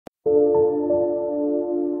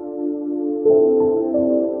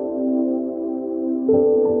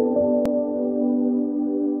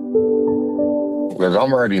because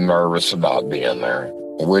I'm already nervous about being there,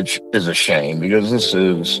 which is a shame because this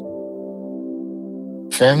is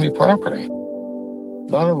family property.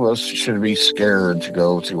 None of us should be scared to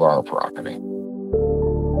go to our property.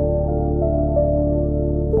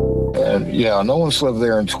 And yeah, no one's lived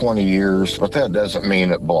there in 20 years, but that doesn't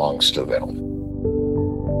mean it belongs to them.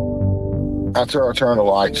 After I turn the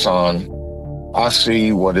lights on, I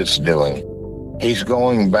see what it's doing. He's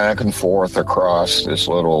going back and forth across this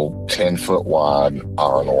little 10-foot wide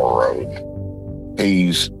iron ore road.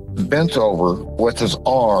 He's bent over with his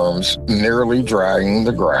arms nearly dragging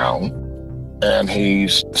the ground, and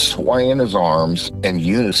he's swaying his arms in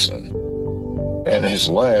unison, and his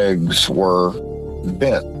legs were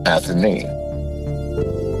bent at the knee.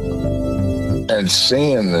 And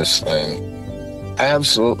seeing this thing,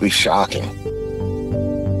 absolutely shocking.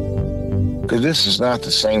 Because this is not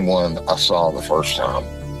the same one I saw the first time.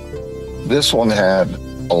 This one had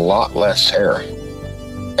a lot less hair,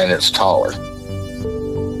 and it's taller.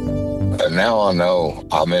 And now I know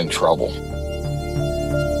I'm in trouble.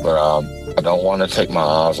 But I don't want to take my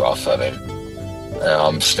eyes off of him. And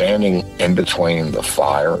I'm standing in between the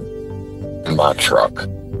fire and my truck.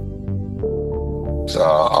 So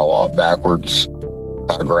I walk backwards,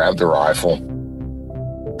 I grab the rifle,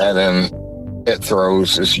 and then it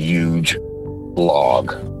throws this huge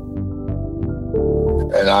log.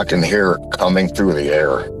 And I can hear it coming through the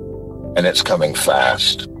air, and it's coming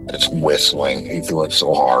fast. It's whistling. He threw it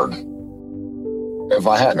so hard. If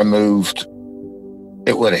I hadn't moved,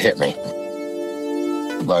 it would have hit me.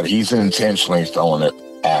 But he's intentionally throwing it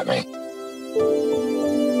at me.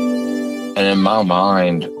 And in my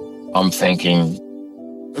mind, I'm thinking,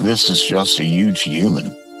 this is just a huge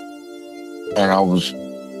human. And I was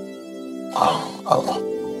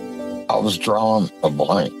drawing a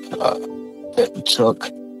blank. It took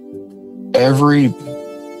every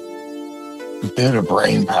bit of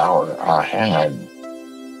brain power I had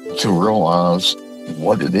to realize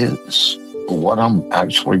what it is, what I'm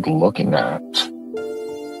actually looking at,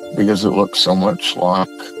 because it looks so much like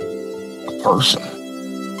a person.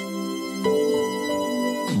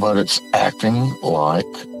 But it's acting like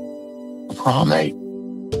a primate.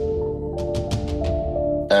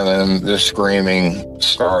 And then the screaming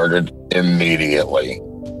started immediately.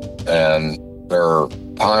 And there are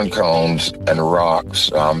pine cones and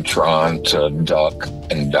rocks I'm trying to duck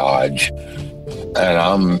and dodge. And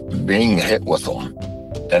I'm being hit with them.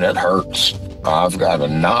 And it hurts. I've got a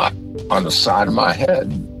knot on the side of my head,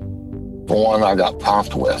 the one I got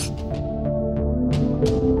popped with.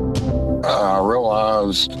 I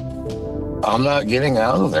realized I'm not getting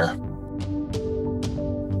out of there.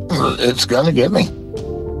 It's gonna get me.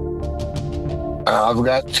 I've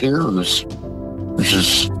got tears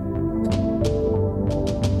just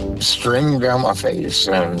streaming down my face,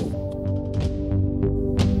 and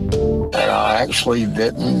I actually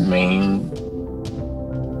didn't mean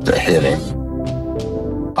to hit him.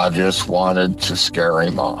 I just wanted to scare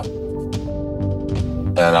him off.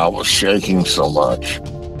 And I was shaking so much,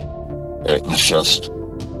 it was just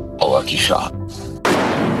a lucky shot.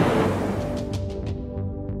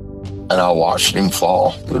 And I watched him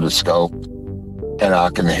fall through the scope, and I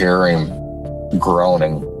can hear him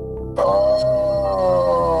groaning.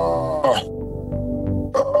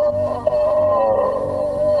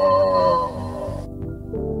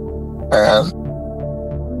 And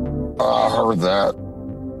I heard that.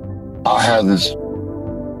 I had this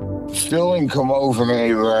feeling come over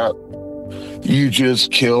me that you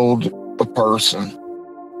just killed a person.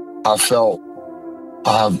 I felt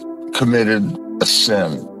I've committed a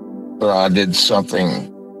sin, that I did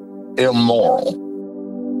something immoral.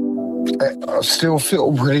 I still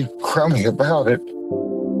feel pretty crummy about it.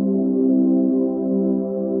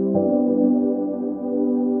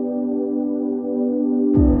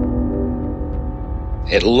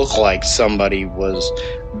 It looked like somebody was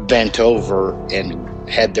bent over and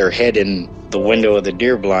had their head in the window of the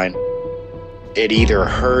deer blind. It either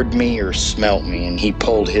heard me or smelt me, and he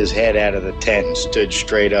pulled his head out of the tent and stood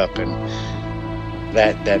straight up, and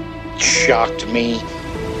that shocked me.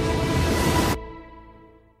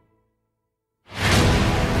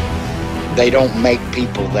 They don't make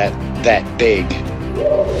people that big.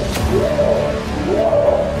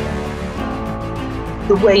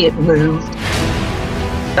 The way it moved,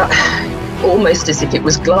 almost as if it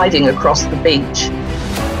was gliding across the beach.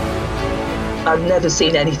 I've never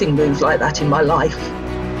seen anything move like that in my life.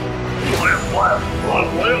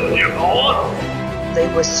 They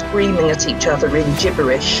were screaming at each other in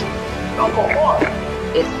gibberish.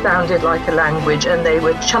 It sounded like a language, and they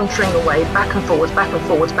were chuntering away back and forwards, back and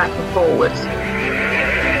forwards, back and forwards.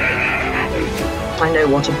 I know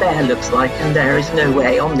what a bear looks like, and there is no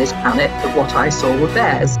way on this planet that what I saw were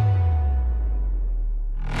bears.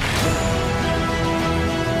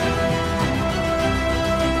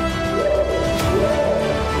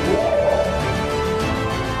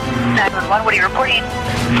 911, what are you reporting?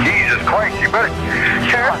 Jesus Christ, you better...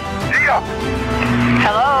 Sure. Gia!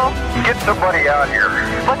 Hello? Get somebody out here.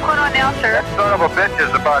 What's going on now, sir? That son of a bitch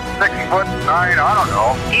is about 6'9", I don't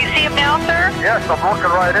know. Do you see him now, sir? Yes, I'm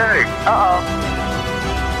looking right at him. Uh-oh.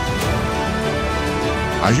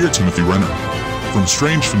 I hear Timothy Renner from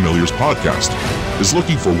Strange Familiars podcast is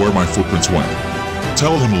looking for where my footprints went.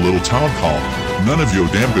 Tell him a little town hall. None of your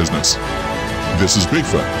damn business. This is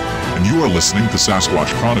Bigfoot, and you are listening to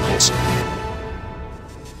Sasquatch Chronicles.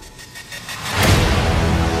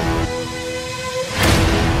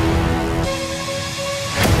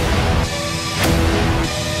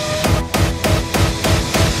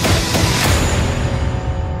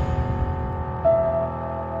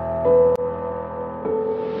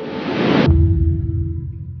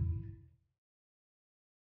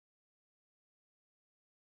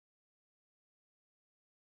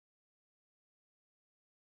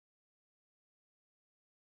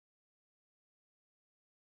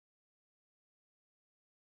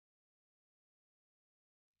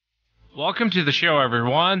 Welcome to the show,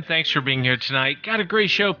 everyone. Thanks for being here tonight. Got a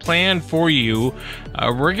great show planned for you.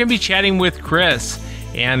 We're going to be chatting with Kris,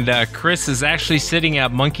 and Kris is actually sitting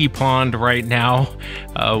at Monkey Pond right now,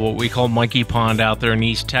 what we call Monkey Pond out there in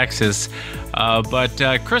East Texas.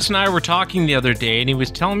 But Kris and I were talking the other day, and he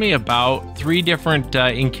was telling me about 3 different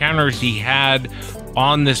encounters he had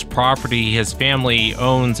on this property his family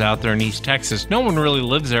owns out there in East Texas. No one really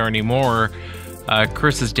lives there anymore.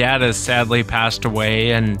 Kris's dad has sadly passed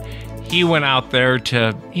away, and he went out there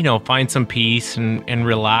to, find some peace and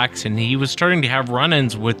relax, and he was starting to have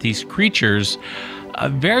run-ins with these creatures.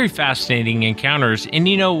 Very fascinating encounters. And,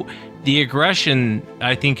 the aggression,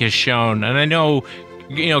 I think, is shown. And I know,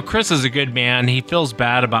 Kris is a good man. He feels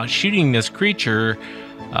bad about shooting this creature.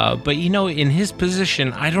 But, in his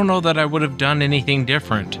position, I don't know that I would have done anything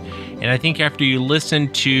different. And I think after you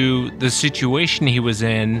listen to the situation he was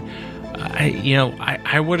in,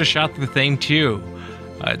 I would have shot the thing too.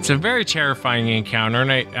 It's a very terrifying encounter,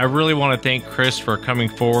 and I really want to thank Kris for coming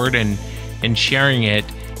forward and sharing it.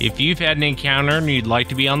 If you've had an encounter and you'd like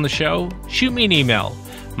to be on the show, shoot me an email.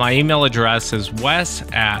 My email address is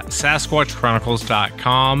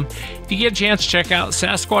wes@sasquatchchronicles.com. If you get a chance, check out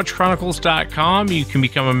sasquatchchronicles.com. You can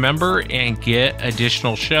become a member and get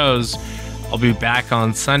additional shows. I'll be back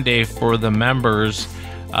on Sunday for the members.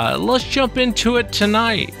 Let's jump into it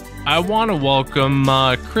tonight. I want to welcome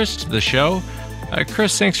Kris to the show.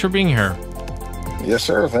 Kris, thanks for being here. Yes,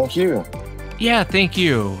 sir. Thank you. Yeah, thank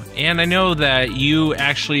you. And I know that you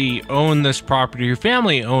actually own this property. Your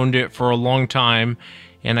family owned it for a long time.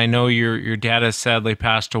 And I know your dad has sadly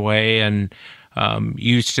passed away, and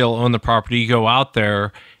you still own the property. You go out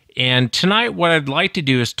there. And tonight, what I'd like to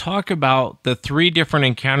do is talk about the 3 different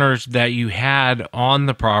encounters that you had on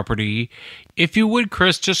the property. If you would,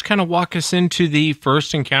 Kris, just kind of walk us into the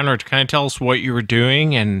first encounter to kind of tell us what you were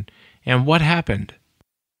doing and what happened.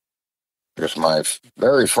 Because my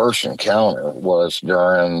very first encounter was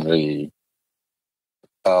during the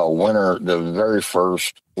winter, the very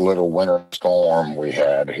first little winter storm we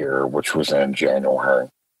had here, which was in January.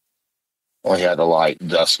 We had a light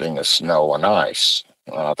dusting of snow and ice.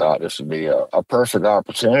 I thought this would be a perfect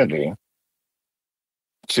opportunity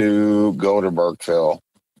to go to Burkeville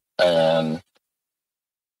and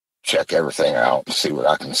check everything out and see what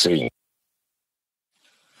I can see.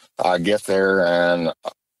 I get there and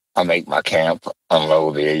I make my camp,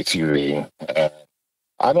 unload the ATV, and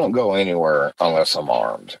I don't go anywhere unless I'm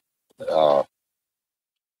armed. I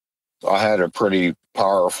had a pretty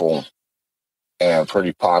powerful and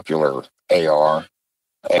pretty popular AR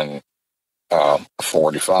and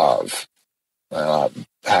 45. I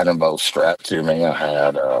had them both strapped to me. I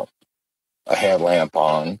had a headlamp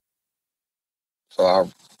on. So I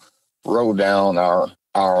rode down our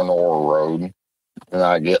iron ore road, and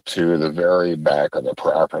I get to the very back of the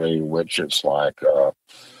property, which is like a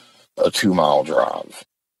 2-mile drive.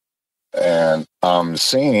 And I'm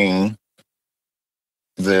seeing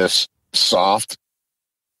this soft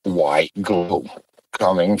white glow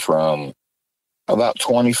coming from about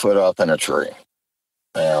 20 foot up in a tree.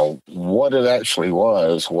 Now, what it actually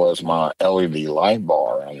was my LED light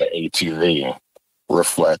bar on the ATV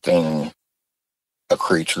reflecting a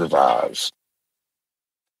creature's eyes.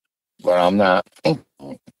 But I'm not thinking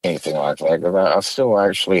anything like that, because I still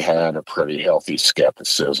actually had a pretty healthy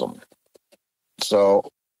skepticism. So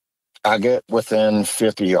I get within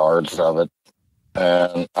 50 yards of it,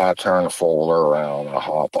 and I turn the folder around, I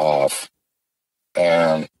hop off,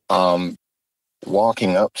 and I'm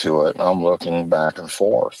walking up to it, and I'm looking back and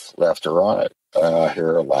forth, left to right, and I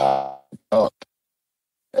hear a loud thump,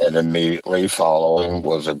 and immediately following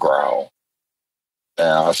was a growl. And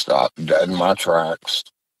I stopped dead in my tracks.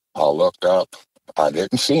 I looked up. I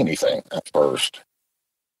didn't see anything at first.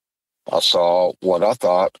 I saw what I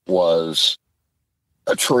thought was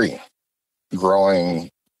a tree growing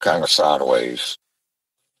kind of sideways.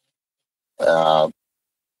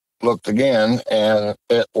 Looked again, and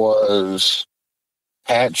it was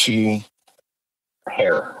patchy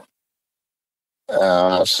hair.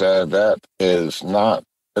 I said, that is not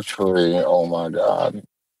a tree. Oh my God.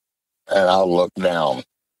 And I looked down,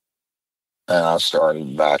 and I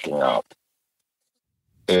started backing up.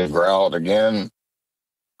 It growled again.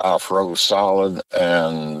 I froze solid,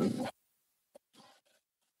 and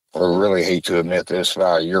I really hate to admit this, but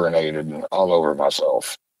I urinated all over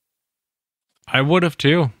myself. I would have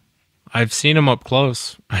too. I've seen them up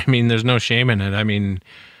close. I mean, there's no shame in it. I mean,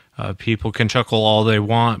 people can chuckle all they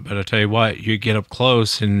want, but I tell you what, you get up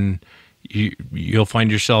close and you'll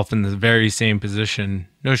find yourself in the very same position.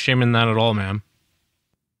 No shame in that at all, man.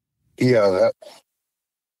 Yeah,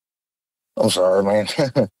 I'm sorry, man.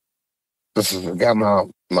 This has got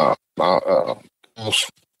my pulse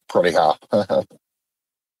pretty high.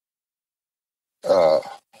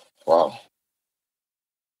 Wow.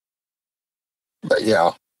 But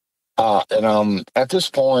yeah, and at this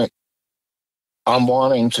point, I'm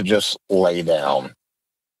wanting to just lay down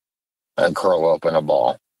and curl up in a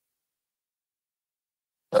ball.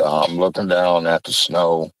 I'm looking down at the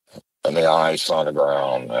snow and the ice on the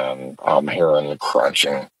ground, and I'm hearing the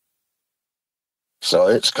crunching. So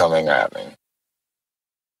it's coming at me.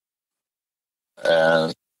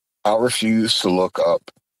 And I refuse to look up.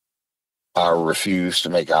 I refuse to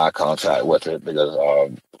make eye contact with it because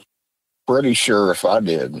I'm pretty sure if I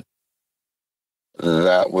did,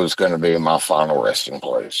 that was going to be my final resting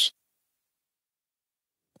place.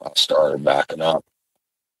 I started backing up,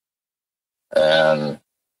 and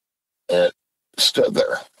it stood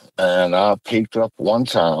there. And I peeked up one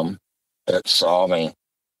time. It saw me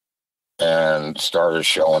and started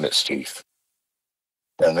showing its teeth.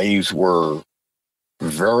 And these were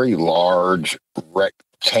very large,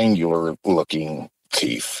 rectangular looking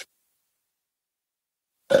teeth.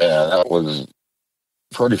 And that was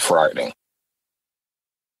pretty frightening.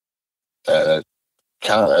 And it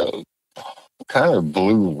kind of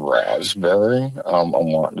blue raspberry, I'm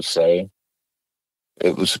wanting to say.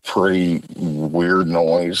 It was a pretty weird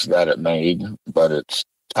noise that it made, but its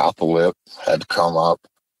top of lip had come up,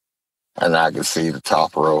 and I could see the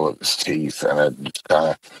top row of its teeth, and it just kind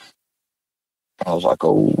of, I was like,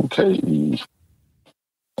 okay,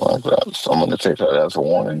 like that. So I'm going to take that as a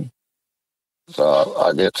warning. So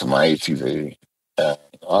I get to my ATV, and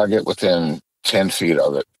I get within 10 feet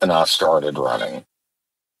of it, and I started running.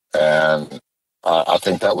 And I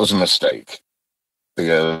think that was a mistake,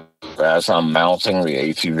 because as I'm mounting the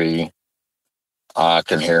ATV, I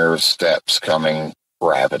can hear steps coming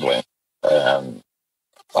rapidly. And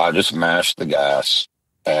I just mashed the gas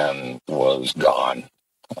and was gone.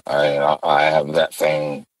 I have that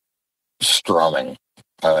thing strumming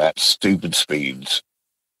at stupid speeds.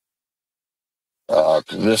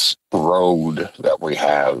 This road that we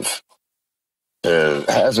have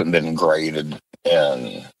hasn't been graded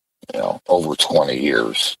in over 20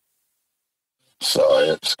 years. So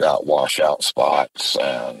it's got washout spots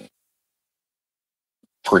and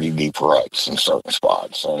pretty deep ruts in certain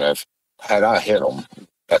spots. And had I hit them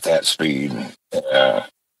at that speed, that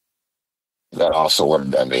also would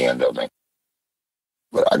have been the end of me.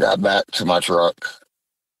 But I got back to my truck,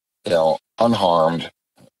 unharmed,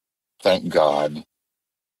 thank God.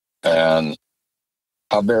 And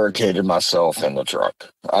I barricaded myself in the truck.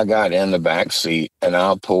 I got in the back seat and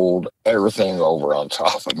I pulled everything over on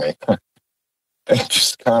top of me and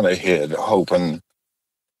just kind of hid, hoping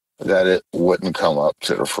that it wouldn't come up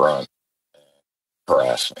to the front and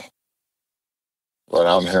harass me. But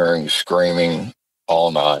I'm hearing screaming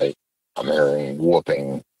all night. I'm hearing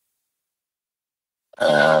whooping.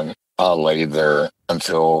 And I laid there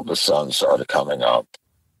until the sun started coming up.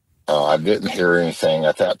 I didn't hear anything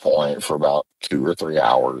at that point for about 2 or 3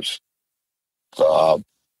 hours. So I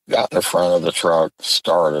got in the front of the truck,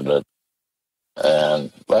 started it,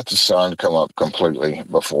 and let the sun come up completely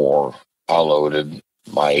before I loaded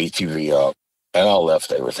my ATV up, and I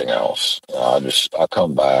left everything else. I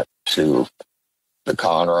come back to the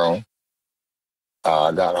Conroe.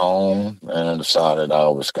 I got home and decided I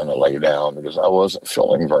was going to lay down because I wasn't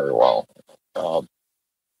feeling very well.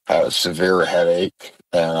 Had a severe headache,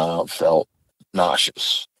 and I felt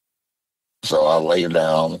nauseous. So I lay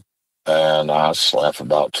down and I slept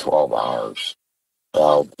about 12 hours.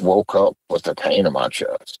 I woke up with a pain in my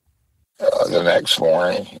chest the next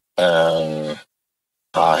morning, and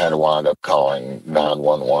I had to wind up calling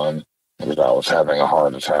 911 because I was having a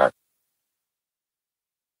heart attack.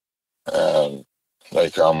 And they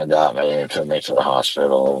come and got me and took me to the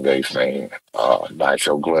hospital and gave me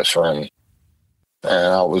nitroglycerin.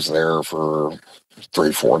 And I was there for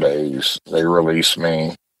 3-4 days. They released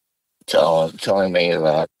me, telling me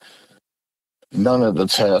that none of the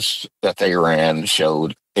tests that they ran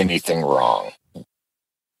showed anything wrong.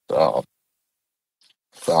 So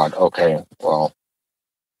thought, okay, well,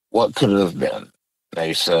 what could it have been?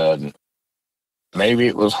 They said, maybe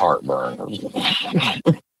it was heartburn.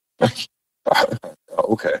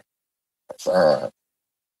 Okay, that's all right.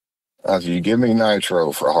 As you give me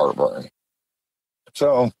nitro for heartburn.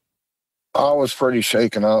 So I was pretty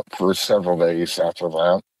shaken up for several days after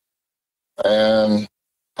that. And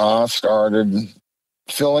I started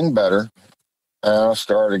feeling better. And I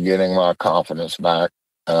started getting my confidence back.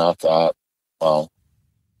 And I thought, well,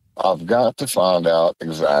 I've got to find out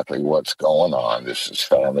exactly what's going on. This is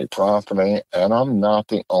family property, and I'm not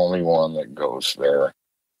the only one that goes there.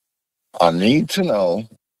 I need to know.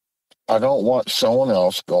 I don't want someone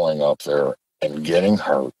else going up there and getting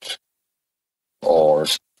hurt or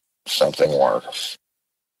something worse.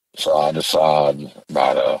 So I decide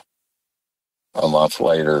about a month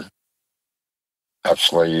later,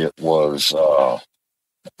 actually it was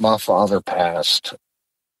my father passed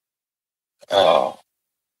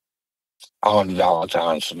on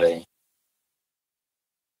Valentine's Day.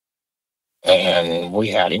 And we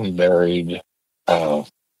had him buried,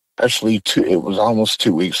 actually, it was almost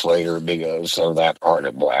 2 weeks later because of that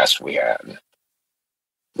Arctic blast we had.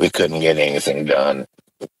 We couldn't get anything done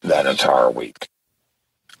that entire week.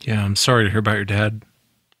 Yeah, I'm sorry to hear about your dad.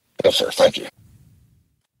 Yes, sir. Thank you.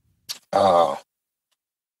 So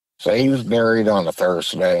he was buried on a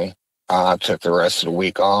Thursday. I took the rest of the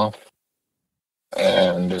week off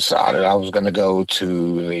and decided I was going to go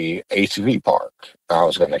to the ATV park. I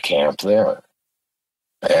was going to camp there.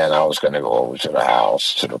 And I was going to go over to the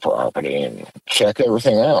house, to the property, and check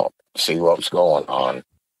everything out, see what was going on.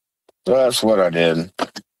 So that's what I did.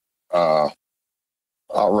 I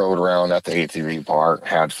rode around at the ATV park,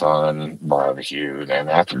 had fun, barbecued, and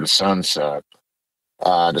after the sunset,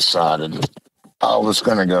 I decided I was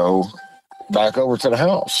going to go back over to the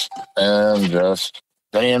house and just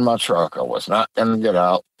stay in my truck. I was not going to get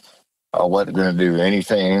out. I wasn't going to do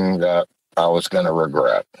anything that I was going to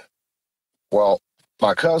regret. Well,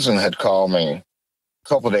 my cousin had called me a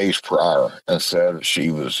couple of days prior and said she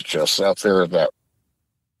was just up there that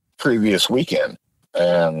previous weekend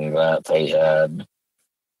and that they had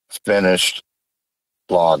finished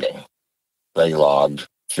logging. They logged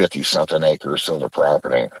 50-something acres of the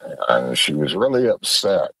property, and she was really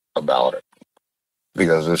upset about it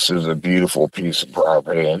because this is a beautiful piece of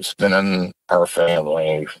property. It's been in our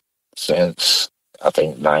family since, I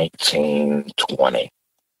think, 1920.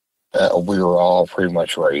 We were all pretty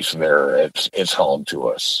much raised there. It's home to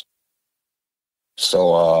us.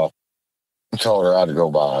 So I told her I'd go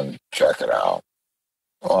by and check it out.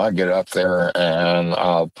 Well, I get up there and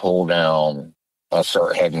I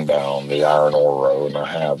start heading down the iron ore road, and I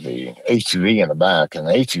have the ATV in the back, and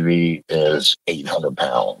the ATV is 800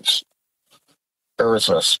 pounds. There's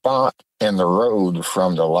a spot in the road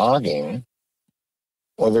from the logging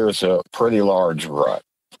where there's a pretty large rut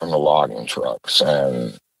from the logging trucks,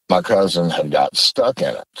 and my cousin had got stuck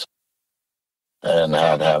in it and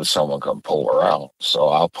had to have someone come pull her out. So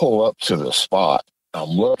I'll pull up to the spot. I'm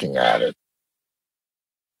looking at it,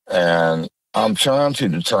 and I'm trying to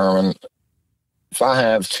determine if I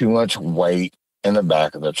have too much weight in the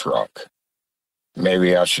back of the truck.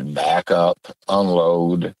 Maybe I should back up,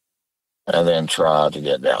 unload, and then try to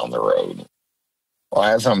get down the road. Well,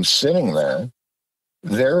 as I'm sitting there,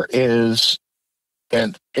 there is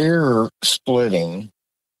an ear-splitting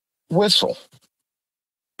whistle,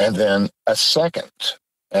 and then a second.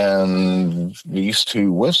 And these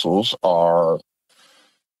two whistles are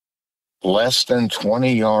less than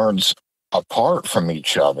 20 yards apart from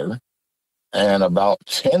each other and about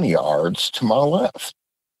 10 yards to my left.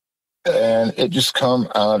 And it just come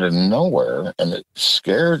out of nowhere, and it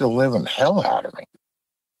scared the living hell out of me.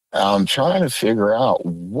 I'm trying to figure out,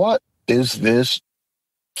 what is this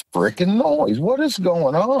freaking noise? What is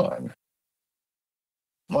going on?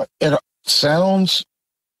 It sounds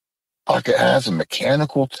like it has a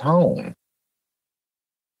mechanical tone.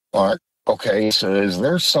 Like, okay, so is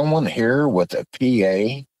there someone here with a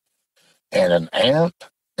PA and an amp?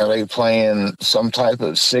 Are they playing some type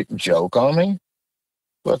of sick joke on me?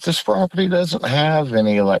 But this property doesn't have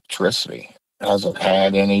any electricity. Hasn't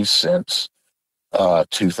had any since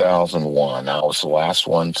 2001. I was the last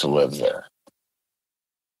one to live there.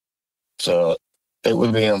 So it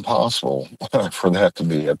would be impossible for that to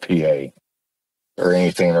be a PA or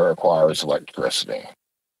anything that requires electricity.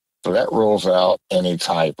 So that rules out any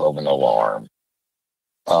type of an alarm.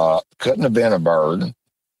 Couldn't have been a bird.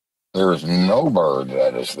 There's no bird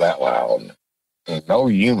that is that loud. And no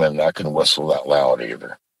human that can whistle that loud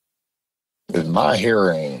either. Because my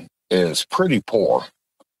hearing is pretty poor,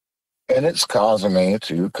 and it's causing me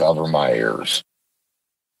to cover my ears.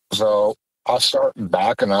 So I start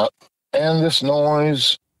backing up, and this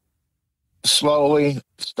noise slowly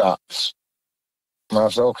stops. And I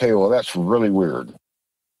said, okay, well, that's really weird.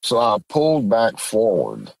 So I pulled back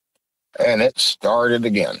forward, and it started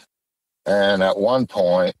again. And at one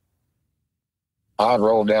point, I'd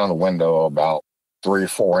rolled down the window about 3 or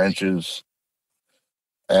 4 inches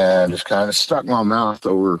and just kind of stuck my mouth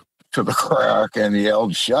over to the crack and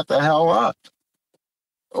yelled, "Shut the hell up."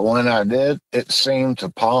 When I did, it seemed to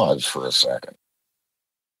pause for a second.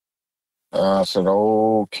 I said,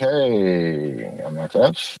 okay. I'm like,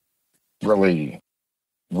 that's really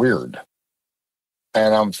weird.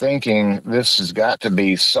 And I'm thinking this has got to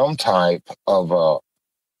be some type of a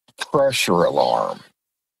pressure alarm.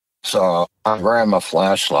 So I grabbed my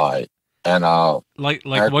flashlight and Like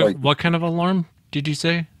actually, what kind of alarm did you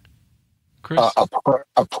say, Chris?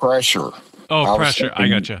 a pressure. Oh, I was pressure. I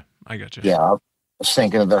thinking, gotcha. yeah, I was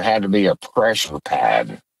thinking there had to be a pressure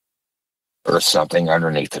pad or something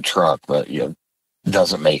underneath the truck, but it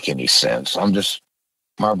doesn't make any sense.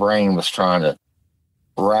 My brain was trying to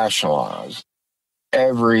rationalize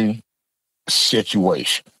every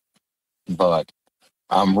situation, but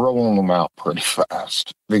I'm rolling them out pretty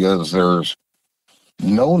fast because there's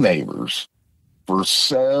no neighbors for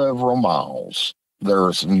several miles.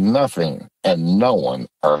 There's nothing and no one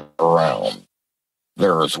around.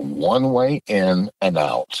 There is one way in and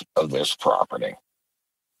out of this property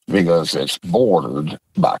because it's bordered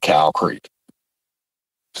by Cow Creek.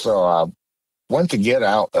 So I went to get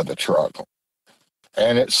out of the truck,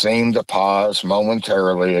 and it seemed to pause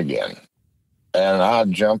momentarily again. And I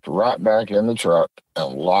jumped right back in the truck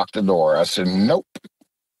and locked the door. I said, nope.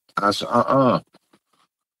 I said,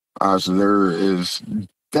 I said, there is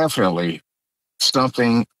definitely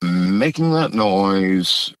something making that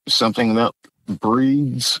noise, something that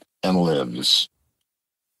breathes and lives.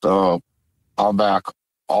 So I'll back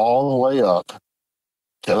all the way up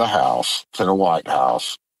to the house, to the White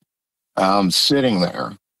House. I'm sitting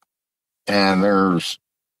there, and there's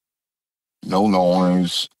no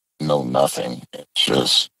noise, no nothing. It's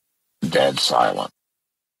just dead silent.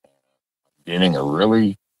 Getting a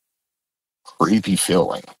really creepy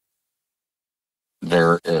feeling.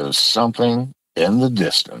 There is something in the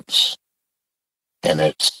distance, and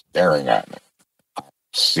it's staring at me. I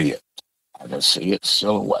see it. I can see its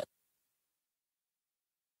silhouette.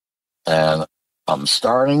 And I'm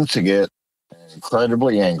starting to get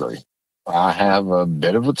incredibly angry. I have a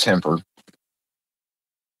bit of a temper.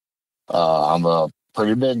 I'm a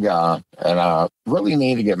pretty big guy, and I really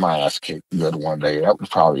need to get my ass kicked good one day. That would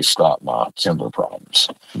probably stop my temper problems.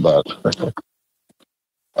 But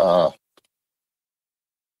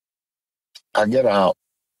I get out,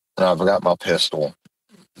 and I've got my pistol,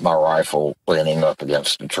 my rifle leaning up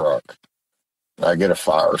against the truck. I get a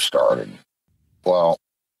fire started. Well,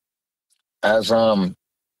 as I'm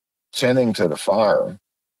tending to the fire,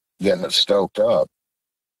 getting it stoked up,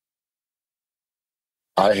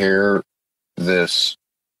 I hear this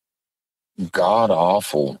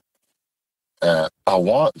god-awful, I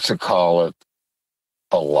want to call it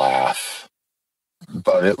a laugh,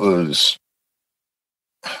 but it was,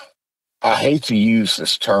 I hate to use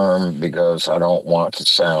this term because I don't want to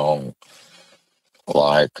sound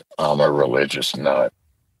like I'm a religious nut.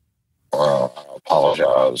 I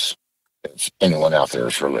apologize if anyone out there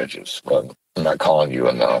is religious, but I'm not calling you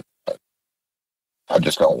a nut. I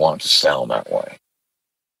just don't want to sound that way.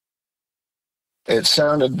 It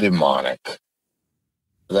sounded demonic.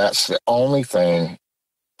 That's the only thing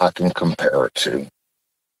I can compare it to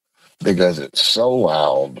because it's so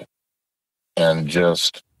loud and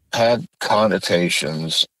just had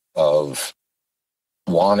connotations of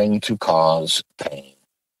wanting to cause pain.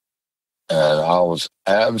 And I was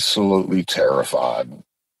absolutely terrified.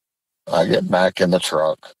 I get back in the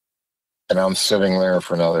truck, and I'm sitting there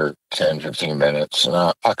for another 10, 15 minutes, and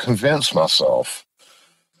I convince myself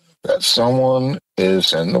that someone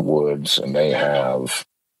is in the woods and they have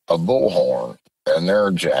a bullhorn and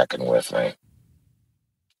they're jacking with me.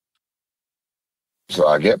 So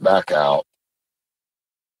I get back out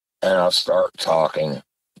and I start talking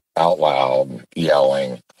out loud,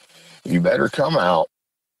 yelling, "You better come out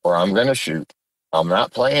or I'm going to shoot. I'm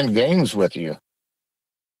not playing games with you.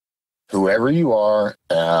 Whoever you are,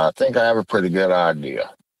 I think I have a pretty good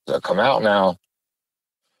idea. So come out now."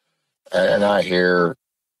 And I hear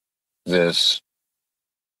this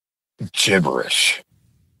gibberish.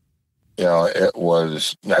 It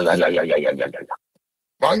was. I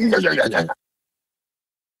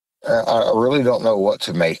really don't know what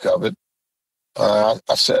to make of it. I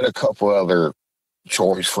said a couple other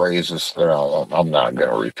choice phrases that I'm not going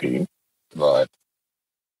to repeat, but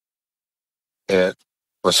it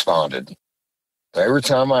responded. Every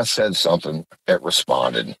time I said something, it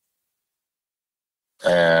responded.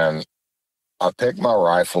 And I picked my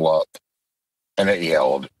rifle up, and it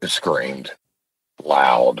yelled, it screamed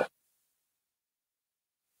loud.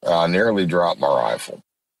 I nearly dropped my rifle,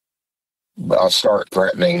 but I start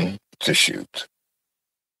threatening to shoot.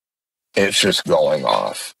 It's just going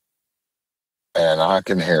off. And I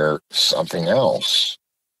can hear something else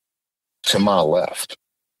to my left.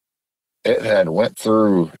 It had went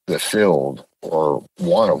through the field, or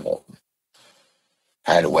one of them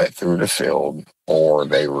had went through the field, or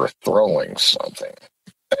they were throwing something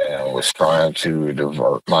and was trying to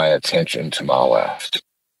divert my attention to my left.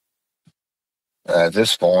 At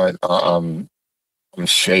this point, I'm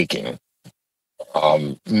shaking.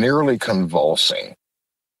 I'm nearly convulsing.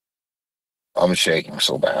 I'm shaking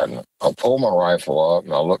so bad. I pull my rifle up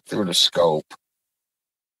and I look through the scope,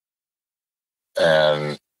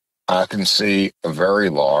 and I can see a very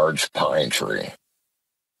large pine tree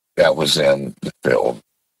that was in the field.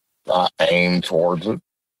 I aimed towards it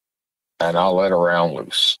and I let a round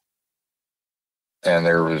loose. And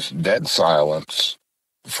there was dead silence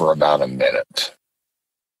for about a minute.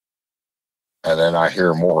 And then I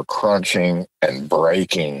hear more crunching and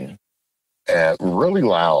breaking, and really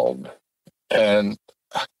loud, and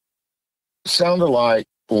sounded like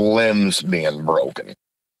limbs being broken.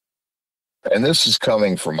 And this is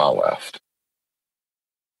coming from my left.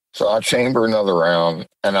 So I chambered another round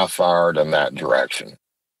and I fired in that direction.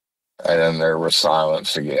 And then there was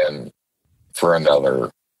silence again for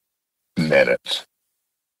another minute.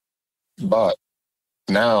 But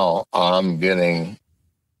now I'm getting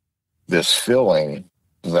this feeling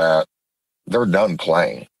that they're done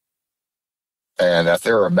playing and that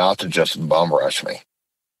they're about to just bum rush me.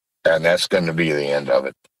 And that's going to be the end of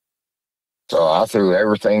it. So I threw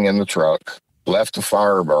everything in the truck, left the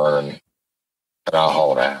fire burning, and I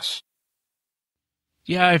hauled ass.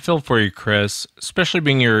 Yeah, I feel for you, Kris, especially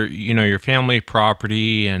being your family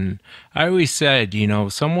property. And I always said,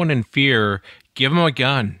 someone in fear, give them a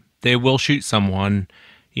gun. They will shoot someone.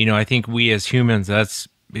 I think we as humans,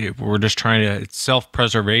 we're just trying to, it's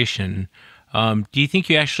self-preservation. Do you think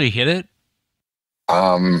you actually hit it?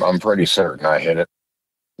 I'm pretty certain I hit it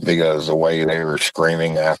because the way they were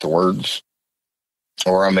screaming afterwards,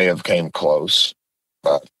 or I may have came close,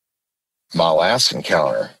 but my last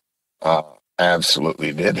encounter,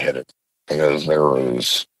 absolutely did hit it because there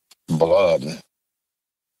was blood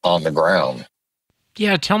on the ground.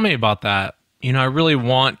 Yeah, tell me about that. I really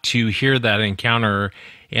want to hear that encounter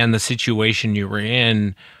and the situation you were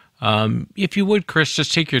in. If you would, Kris,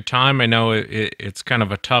 just take your time. I know it's kind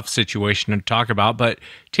of a tough situation to talk about, but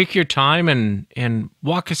take your time and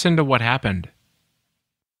walk us into what happened.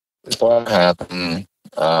 What happened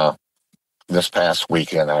this past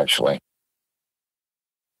weekend, actually.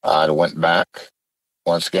 I went back,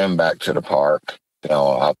 once again, back to the park.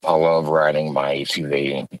 I love riding my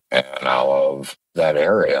ATV, and I love that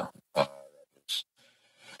area.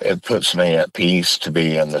 It puts me at peace to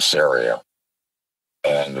be in this area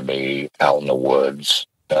and to be out in the woods.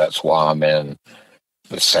 That's why I'm in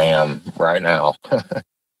the Sam right now.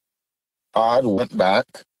 I went back,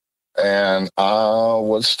 and I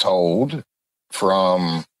was told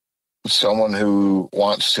from someone who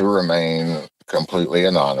wants to remain completely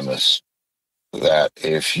anonymous that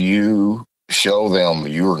if you show them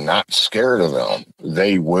you're not scared of them,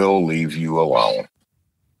 they will leave you alone.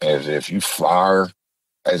 As if you fire,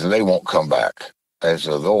 as they won't come back, as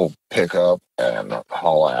they'll pick up and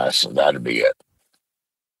haul ass, and that'd be it.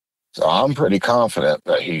 So I'm pretty confident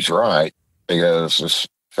that he's right, because this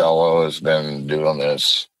fellow has been doing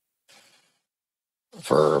this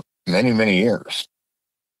for many, many years,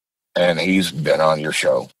 and he's been on your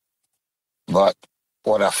show. But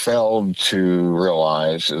what I failed to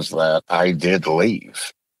realize is that I did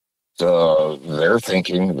leave. So they're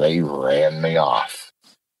thinking they ran me off.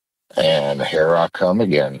 And here I come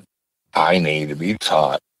again. I need to be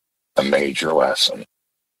taught a major lesson.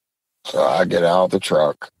 So I get out of the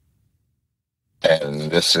truck,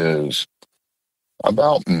 and this is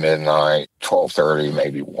About midnight, 12:30,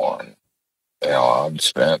 maybe 1. I'd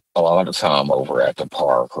spent a lot of time over at the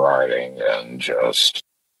park riding and just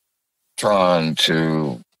trying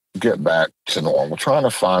to get back to normal, trying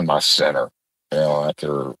to find my center,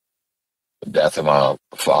 after the death of my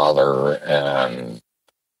father and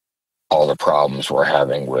all the problems we're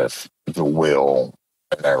having with the will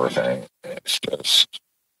and everything.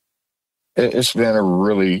 It's been a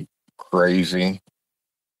really crazy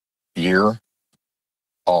year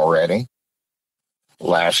already.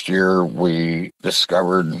 Last year, we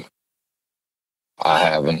discovered I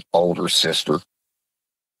have an older sister,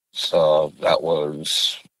 so that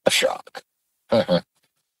was a shock.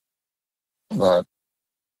 But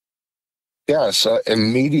yeah, so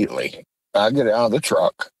immediately I get out of the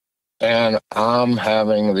truck and I'm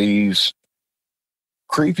having these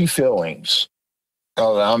creepy feelings that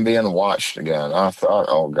I'm being watched again. I thought,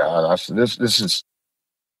 oh God, I said, this is,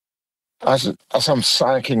 I'm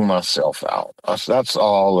psyching myself out. I said, that's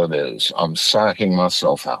all it is. I'm psyching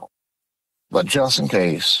myself out. But just in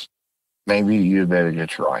case, maybe you better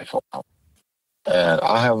get your rifle out. And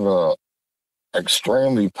I have a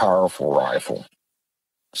extremely powerful rifle.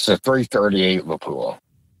 It's a 338 Lapua.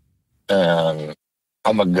 And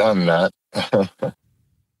I'm a gun nut.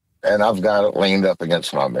 And I've got it leaned up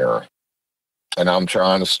against my mirror. And I'm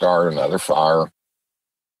trying to start another fire.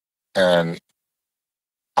 And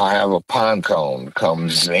I have a pine cone come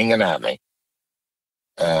zinging at me.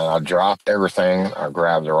 And I dropped everything. I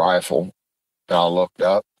grabbed the rifle. And I looked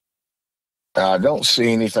up. And I don't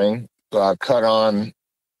see anything. So I cut on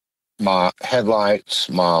my headlights,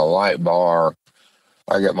 my light bar.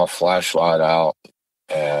 I get my flashlight out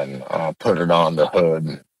and I put it on the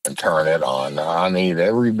hood and turn it on. I need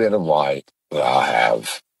every bit of light that I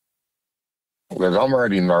have because I'm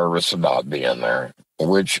already nervous about being there,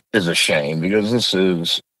 which is a shame because this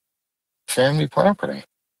is family property.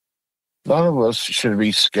 None of us should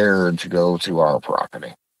be scared to go to our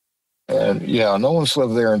property. And yeah, no one's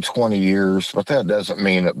lived there in 20 years, but that doesn't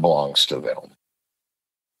mean it belongs to them.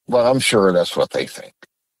 But I'm sure that's what they think.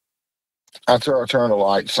 After I turn the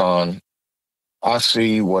lights on, I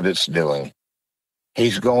see what it's doing.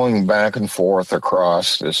 He's going back and forth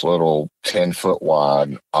across this little 10-foot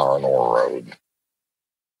wide iron ore road.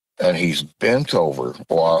 And he's bent over.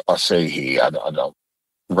 Well, I say he, I don't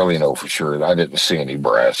really know for sure. I didn't see any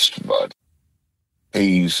breast, but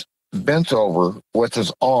he's bent over with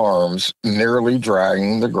his arms nearly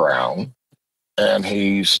dragging the ground. And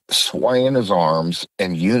he's swaying his arms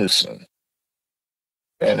in unison.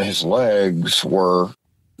 And his legs were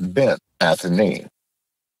bent at the knee.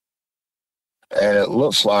 And it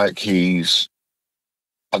looks like he's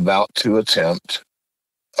about to attempt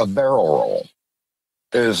a barrel roll.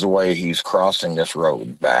 It is the way he's crossing this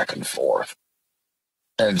road back and forth.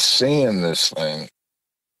 And seeing this thing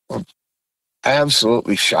was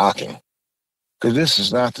absolutely shocking. Because this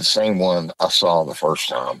is not the same one I saw the first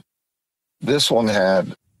time. This one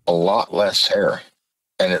had a lot less hair,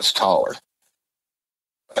 and it's taller.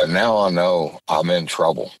 And now I know I'm in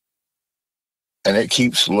trouble. And it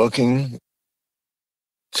keeps looking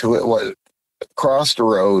to it, what crossed the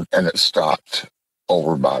road, and it stopped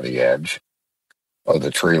over by the edge of the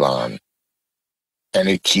tree line. And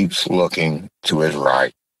it keeps looking to his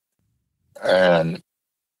right. And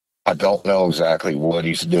I don't know exactly what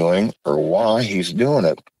he's doing or why he's doing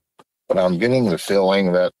it. But I'm getting the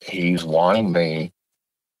feeling that he's wanting me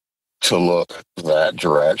to look that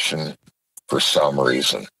direction for some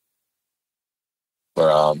reason.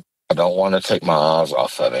 But I don't want to take my eyes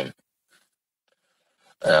off of him.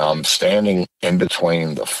 And I'm standing in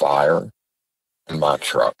between the fire and my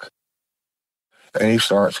truck. And he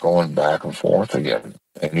starts going back and forth again.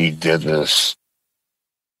 And he did this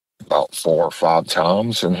about 4 or 5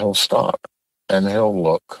 times, and he'll stop. And he'll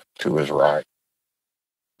look to his right.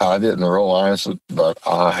 I didn't realize it, but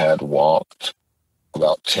I had walked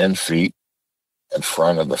about 10 feet in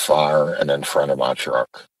front of the fire and in front of my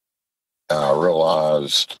truck. And I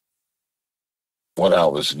realized what I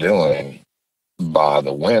was doing by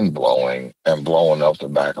the wind blowing and blowing up the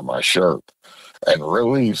back of my shirt and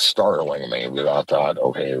really startling me because I thought,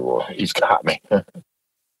 okay, well, he's got me.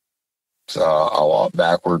 So I walked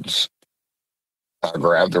backwards. I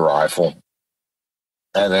grabbed the rifle,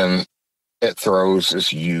 and then it throws this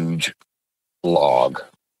huge log,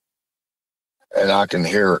 and I can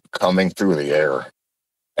hear it coming through the air,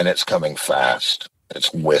 and it's coming fast.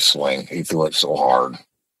 It's whistling. He threw it so hard,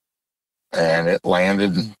 and it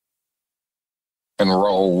landed and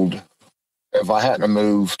rolled. If I hadn't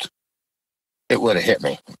moved, it would have hit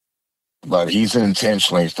me, but he's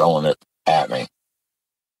intentionally throwing it at me.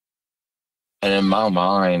 And in my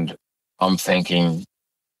mind, I'm thinking,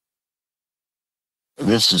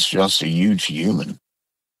 this is just a huge human.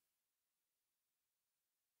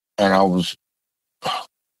 And I was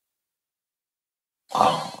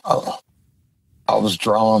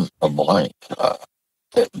drawing a blank.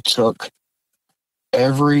 It took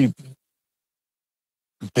every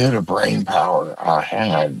bit of brain power I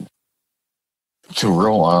had to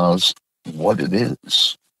realize what it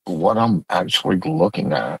is, what I'm actually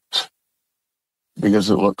looking at, because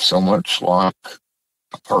it looks so much like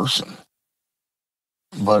a person,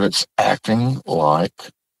 but it's acting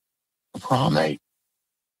like a primate.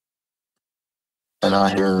 And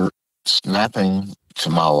I hear snapping to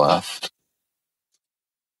my left,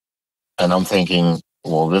 and I'm thinking,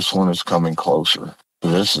 well, this one is coming closer.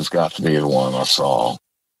 This has got to be the one I saw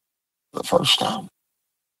the first time,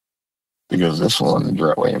 because this one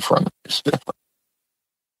directly in front of me is different.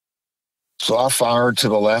 So I fired to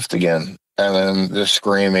the left again, and then the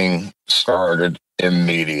screaming started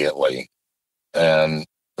immediately. And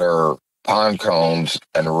there are pine cones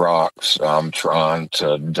and rocks I'm trying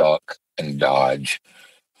to duck and dodge,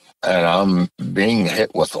 and I'm being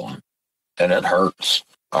hit with them, and it hurts.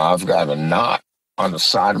 I've got a knot on the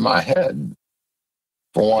side of my head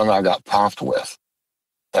for one I got popped with,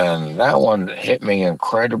 and that one hit me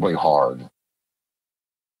incredibly hard.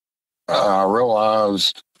 I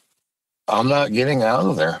realized I'm not getting out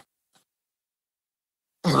of there.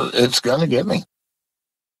 It's going to get me.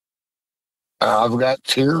 I've got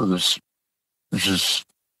tears just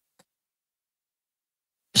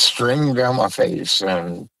streaming down my face,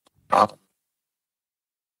 and I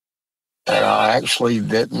actually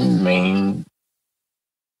didn't mean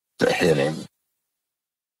to hit him.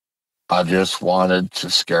 I just wanted to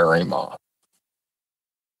scare him off.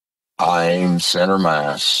 I aimed center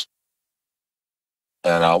mass,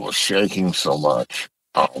 and I was shaking so much.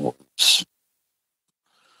 I was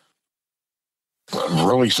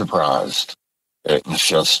really surprised. It was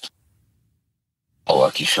just a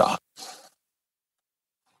lucky shot.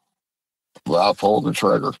 But I pulled the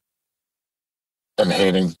trigger and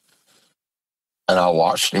hit him, and I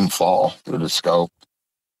watched him fall through the scope,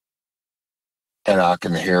 and I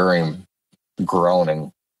can hear him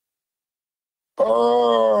groaning.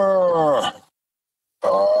 Oh,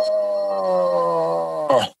 oh,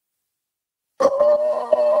 oh.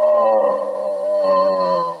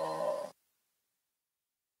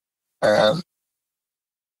 And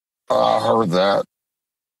I heard that.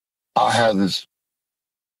 I had this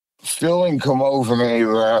feeling come over me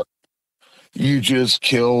that you just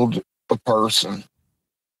killed a person.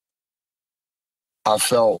 I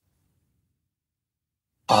felt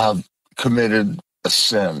I've committed a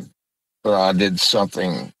sin, that I did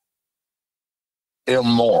something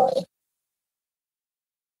immoral,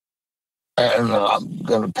 and I'm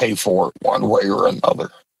going to pay for it one way or another.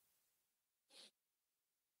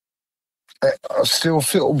 I still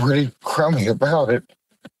feel pretty crummy about it.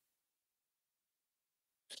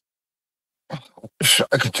 I wish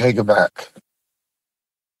I could take it back.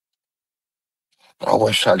 I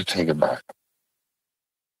wish I could take it back.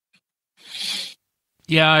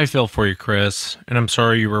 Yeah, I feel for you, Chris, and I'm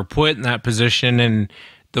sorry you were put in that position and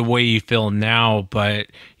the way you feel now, but,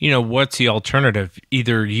 what's the alternative?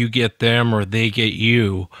 Either you get them or they get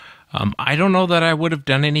you. I don't know that I would have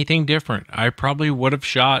done anything different. I probably would have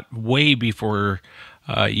shot way before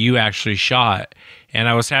you actually shot. And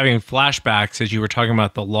I was having flashbacks as you were talking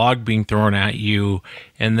about the log being thrown at you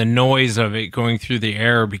and the noise of it going through the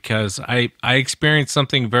air, because I experienced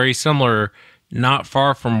something very similar not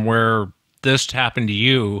far from where this happened to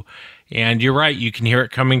you. And you're right, you can hear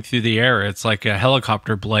it coming through the air. It's like a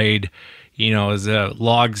helicopter blade, as the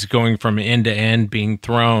logs going from end to end being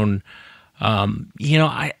thrown.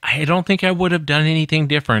 I don't think I would have done anything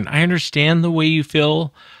different. I understand the way you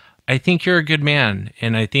feel. I think you're a good man,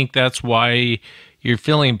 and I think that's why you're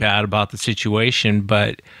feeling bad about the situation,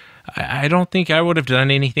 but I don't think I would have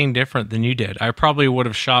done anything different than you did. I probably would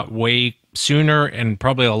have shot way sooner and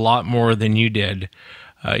probably a lot more than you did.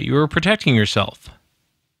 You were protecting yourself.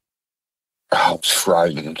 I was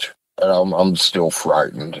frightened, and I'm still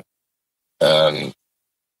frightened. And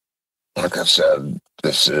like I said,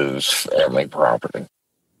 this is family property,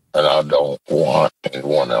 and I don't want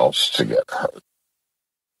anyone else to get hurt.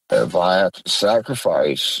 If I have to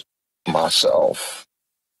sacrifice myself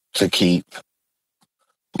to keep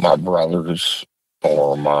my brothers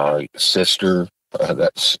or my sister,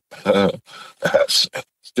 that's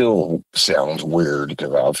still sounds weird,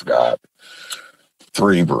 because I've got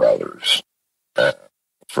 3 brothers.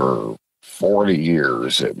 For 40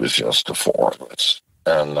 years, it was just the 4 of us.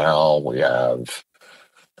 And now we have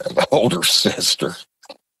an older sister.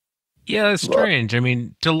 Yeah, that's strange. I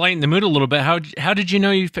mean, to lighten the mood a little bit, how did you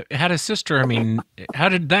know you had a sister? I mean, how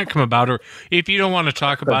did that come about? Or if you don't want to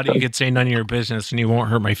talk about it, you could say none of your business, and you won't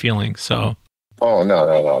hurt my feelings. So, Oh,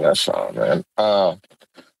 no, that's fine, man.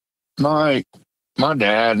 My my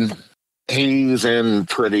dad, he's in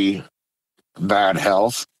pretty bad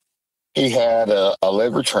health. He had a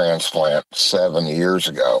liver transplant 7 years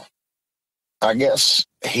ago. I guess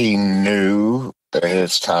he knew that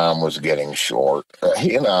his time was getting short.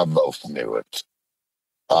 He and I both knew it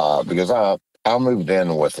because I moved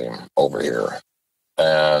in with him over here,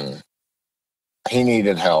 and he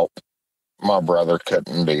needed help. My brother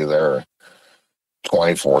couldn't be there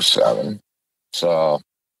 24/7. So,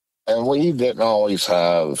 and we didn't always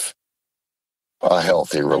have a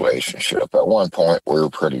healthy relationship. At one point, we were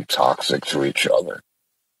pretty toxic to each other.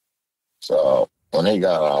 So, when he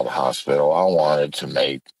got out of the hospital, I wanted to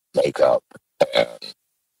make up and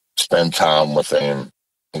spend time with him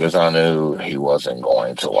because I knew he wasn't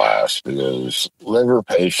going to last. Because liver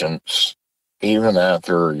patients, even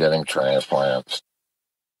after getting transplants,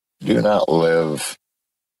 do not live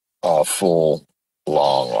a full,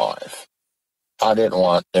 long life. I didn't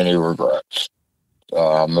want any regrets.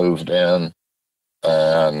 So I moved in,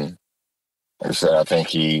 and like I said, I think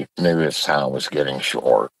he knew his time was getting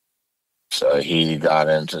short. So he got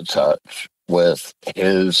into touch with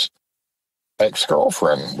his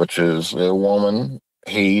ex-girlfriend, which is the woman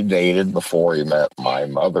he dated before he met my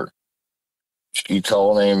mother. She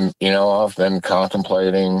told him, I've been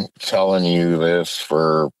contemplating telling you this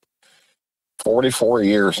for 44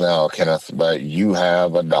 years now, Kenneth, but you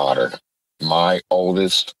have a daughter. My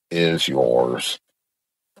oldest is yours.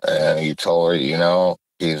 And he told her,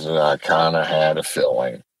 he said, I kind of had a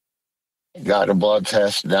feeling. Got a blood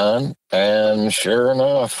test done, and sure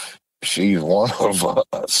enough, she's one of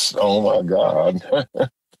us. Oh my God.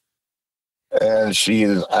 And she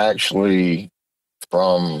is actually,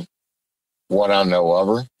 from what I know of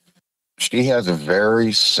her, she has a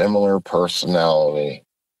very similar personality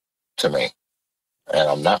to me. And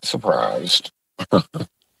I'm not surprised. well,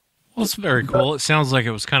 it's very cool. It sounds like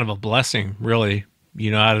it was kind of a blessing, really,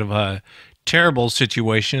 out of a terrible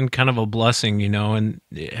situation, kind of a blessing, and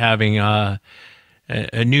having a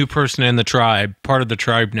new person in the tribe, part of the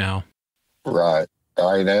tribe now. Right.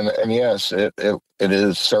 And yes, it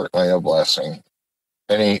is certainly a blessing.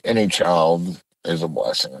 Any child is a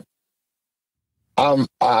blessing.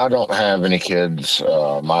 I don't have any kids.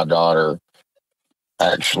 My daughter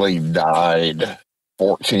actually died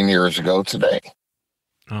 14 years ago today.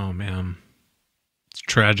 Oh man, it's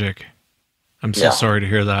tragic. I'm so sorry to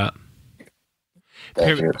hear that.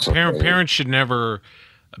 Parents should never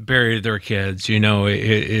bury their kids.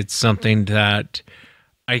 It's something that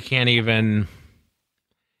I can't even.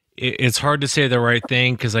 It's hard to say the right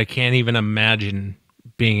thing because I can't even imagine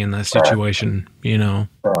being in that situation.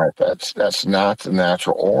 Right. That's not the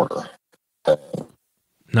natural order.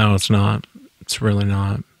 No, it's not. It's really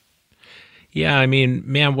not. Yeah, I mean,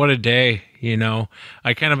 man, what a day.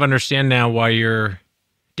 I kind of understand now why you're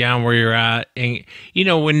down where you're at. And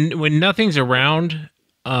when nothing's around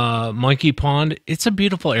Monkey Pond, it's a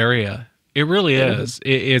beautiful area. It really is.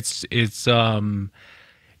 It's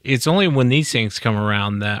only when these things come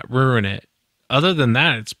around that ruin it. Other than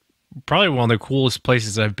that, it's probably one of the coolest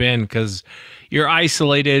places I've been because you're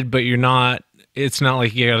isolated, but you're not. It's not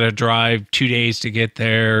like you got to drive 2 days to get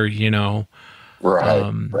there.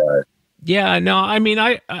 Right. Right. Yeah, no, I mean,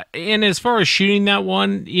 and as far as shooting that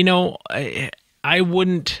one, I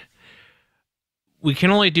wouldn't. We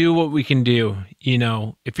can only do what we can do.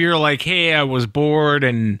 If you're like, hey, I was bored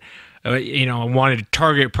and I wanted to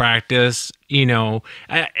target practice. Even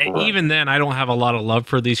then, I don't have a lot of love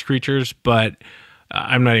for these creatures, but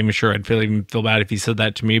I'm not even sure I'd even feel bad if he said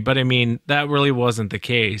that to me. But I mean, that really wasn't the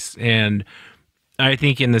case, and I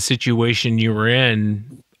think in the situation you were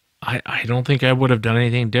in, I don't think I would have done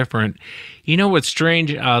anything different. What's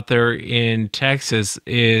strange out there in Texas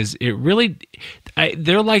is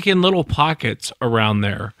they're like in little pockets around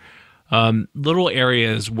there, little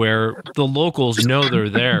areas where the locals know they're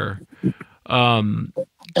there. And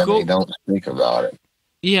they don't speak about it.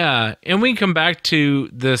 Yeah, and we can come back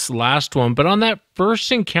to this last one, but on that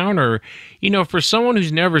first encounter, for someone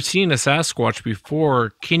who's never seen a Sasquatch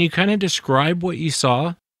before, can you kind of describe what you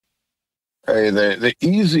saw? Hey, the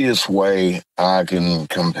easiest way I can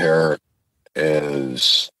compare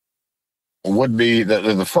it would be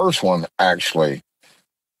the first one, actually,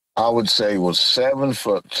 I would say was 7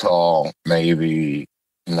 foot tall, maybe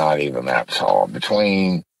not even that tall,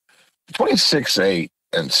 between 6'8"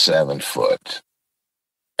 and 7 foot.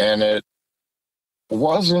 And it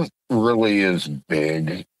wasn't really as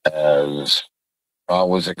big as I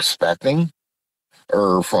was expecting,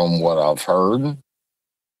 or from what I've heard,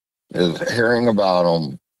 is hearing about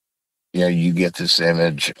them. You know, you get this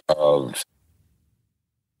image of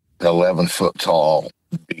the 11-foot tall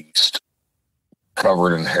beast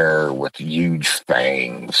covered in hair with huge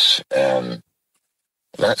fangs, and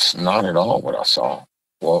that's not at all what I saw.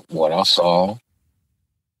 What I saw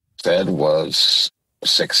said was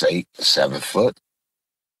 6'8", 7 foot,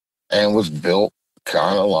 and was built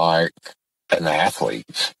kind of like an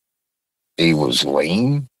athlete. He was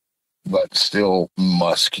lean, but still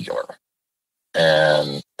muscular,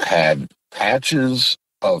 and had patches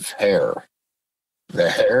of hair. The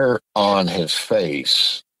hair on his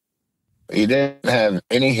face, he didn't have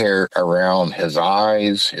any hair around his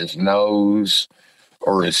eyes, his nose,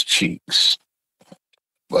 or his cheeks.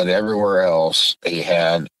 But everywhere else, he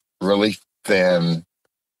had really thin,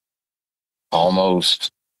 almost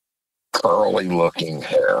curly looking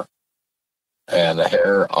hair. And the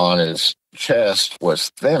hair on his chest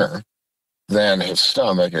was thinner than his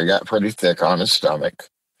stomach. It got pretty thick on his stomach.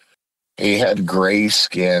 He had gray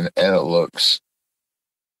skin, and it looks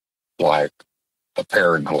like a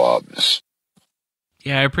pair of gloves.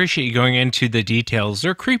 Yeah, I appreciate you going into the details.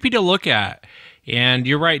 They're creepy to look at. And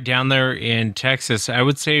you're right, down there in Texas, I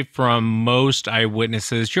would say from most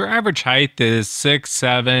eyewitnesses, your average height is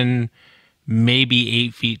 6'7", maybe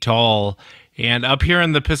 8 feet tall. And up here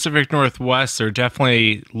in the Pacific Northwest, they're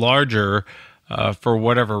definitely larger for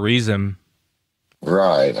whatever reason.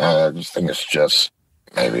 Right. I just think it's just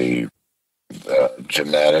maybe the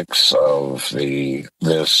genetics of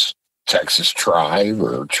this Texas tribe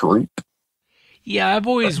or troop. Yeah, I've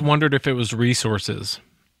always wondered if it was resources.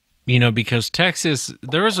 You know, because Texas,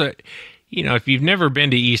 there's a, you know, if you've never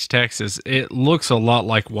been to East Texas, it looks a lot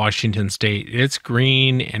like Washington State. It's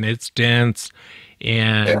green and it's dense,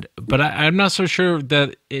 and but I'm not so sure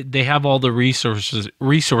that they have all the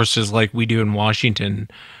resources like we do in Washington.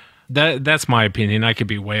 That's my opinion. I could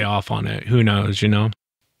be way off on it. Who knows? You know.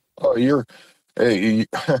 Oh,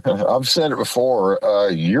 I've said it before.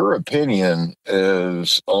 Your opinion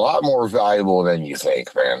is a lot more valuable than you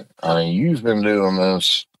think, man. I mean, you've been doing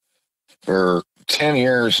this for 10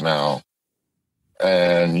 years now,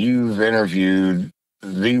 and you've interviewed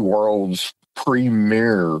the world's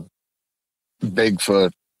premier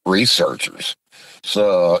Bigfoot researchers.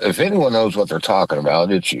 So if anyone knows what they're talking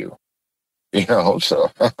about, it's you. You know,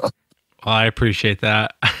 so. Well, I appreciate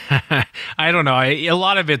that. I don't know. A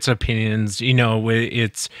lot of it's opinions, you know,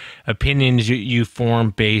 it's opinions you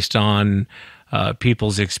form based on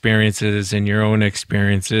people's experiences and your own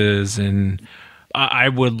experiences. And I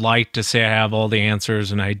would like to say I have all the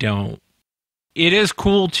answers, and I don't. It is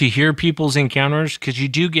cool to hear people's encounters because you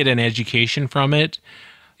do get an education from it.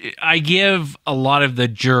 I give a lot of the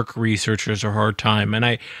jerk researchers a hard time, and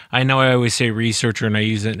I know I always say researcher, and I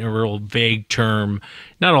use it in a real vague term.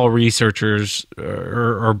 Not all researchers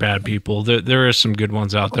are bad people. There are some good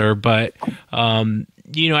ones out there, but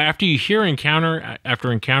you know, after you hear encounter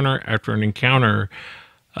after encounter after an encounter,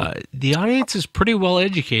 the audience is pretty well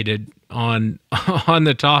educated on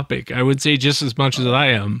the topic. I would say just as much as I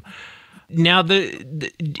am. Now,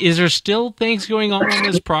 is there still things going on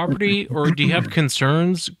this property, or do you have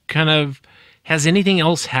concerns? Kind of, has anything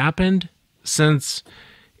else happened since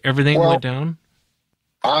everything went down?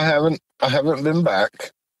 I haven't been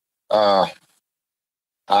back. I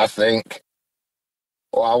think.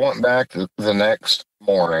 Well, I went back the next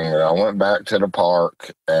morning. I went back to the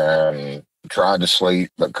park and tried to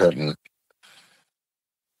sleep, but couldn't.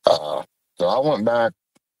 So I went back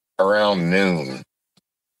around noon.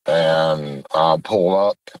 And I pull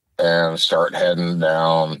up and start heading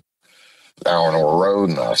down a road,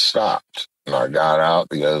 and I stopped. And I got out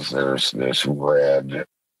because there's this red,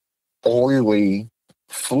 oily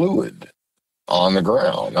fluid on the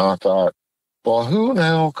ground. And I thought, well, who the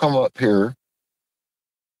hell come up here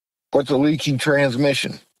with a leaky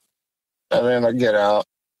transmission? And then I get out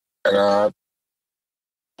and I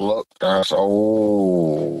looked and I said,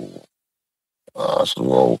 I said,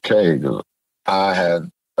 well, okay, because I had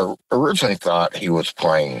originally thought he was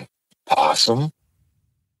playing possum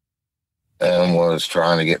and was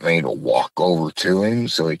trying to get me to walk over to him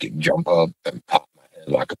so he could jump up and pop my head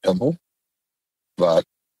like a pimple. But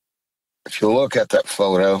if you look at that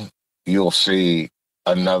photo, you'll see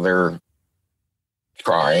another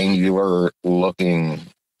triangular looking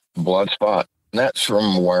blood spot. And that's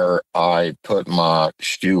from where I put my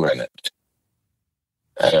shoe in it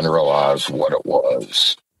and realized what it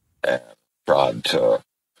was and tried to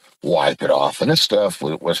wipe it off. And this stuff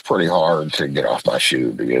was pretty hard to get off my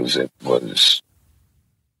shoe because it was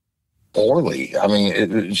oily. I mean,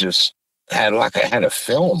 it just had a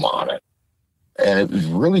film on it. And it was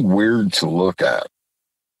really weird to look at.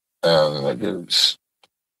 And it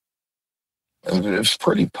was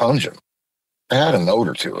pretty pungent. It had an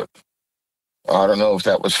odor to it. I don't know if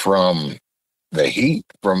that was from the heat,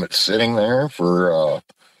 from it sitting there for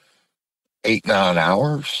 8, 9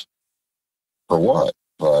 hours or what.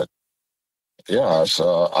 But yeah,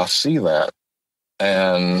 so I see that.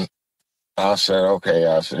 And I said, okay,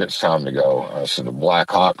 I said, it's time to go. I said, the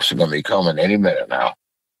Black Hawks are going to be coming any minute now.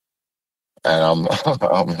 And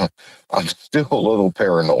I'm still a little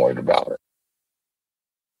paranoid about it.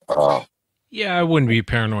 Yeah, I wouldn't be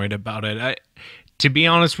paranoid about it. To be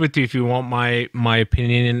honest with you, if you want my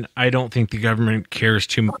opinion, I don't think the government cares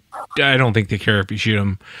too. I don't think they care if you shoot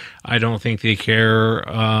them. I don't think they care.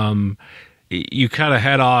 You cut a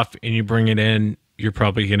head off and you bring it in, you're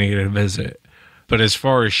probably going to get a visit. But as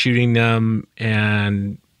far as shooting them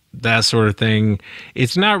and that sort of thing,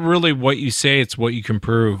 it's not really what you say, it's what you can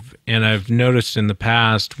prove. And I've noticed in the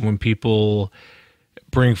past when people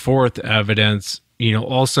bring forth evidence,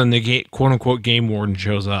 all of a sudden the quote unquote game warden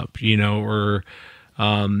shows up, or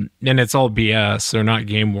and it's all BS. They're not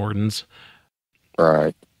game wardens.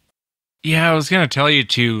 Right. Yeah, I was going to tell you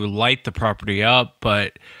to light the property up,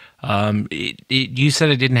 but you said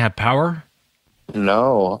it didn't have power?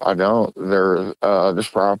 No, I don't. This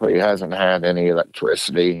property hasn't had any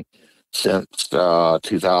electricity since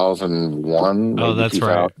 2001. Oh, that's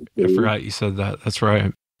right. I 2002. forgot you said that. That's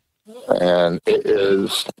right. And it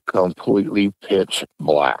is completely pitch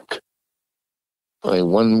black. I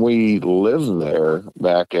mean, when we lived there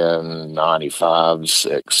back in 95,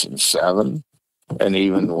 6, and 7, and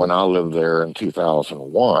even when I lived there in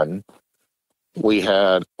 2001, we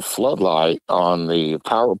had a floodlight on the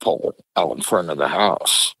power pole out in front of the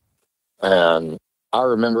house. And I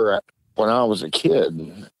remember when I was a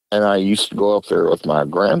kid, and I used to go up there with my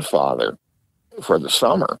grandfather for the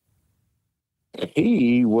summer,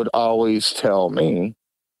 he would always tell me,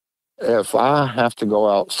 if I have to go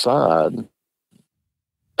outside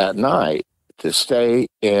at night, to stay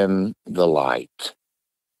in the light.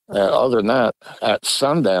 Other than that, at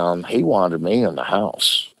sundown, he wanted me in the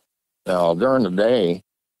house. Now, during the day,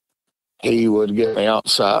 he would get me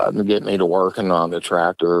outside and get me to working on the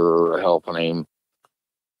tractor or helping him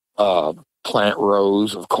plant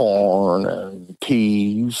rows of corn and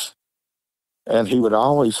peas. And he would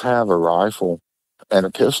always have a rifle and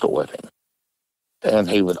a pistol with him. And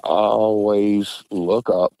he would always look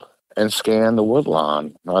up and scan the wood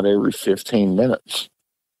line, not every 15 minutes.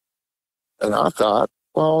 And I thought,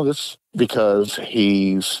 well, this because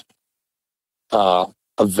he's a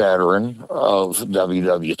veteran of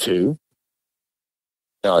WW2.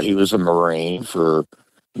 He was a Marine for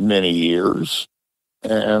many years,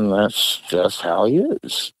 and that's just how he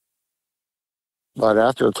is. But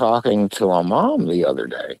after talking to my mom the other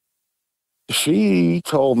day, she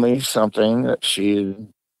told me something that she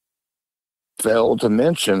failed to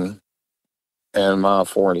mention in my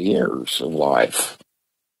 40 years of life.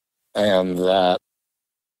 And that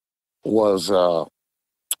was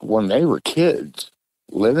when they were kids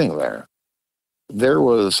living there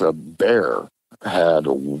was a bear, had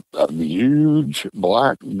a huge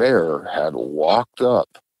black bear had walked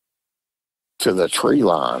up to the tree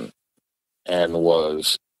line and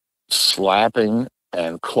was slapping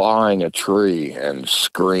and clawing a tree and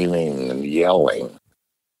screaming and yelling.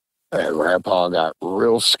 And Grandpa got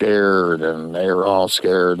real scared, and they were all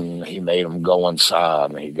scared, and he made them go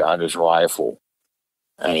inside, and he got his rifle,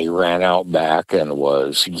 and he ran out back and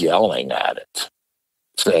was yelling at it,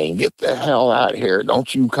 saying, "Get the hell out of here,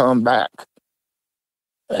 don't you come back."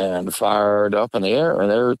 And fired up in the air, and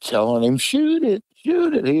they were telling him, shoot it. He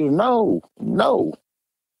was, no.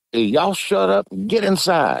 Y'all shut up and get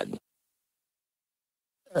inside.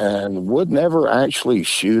 And would never actually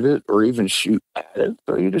shoot it or even shoot at it.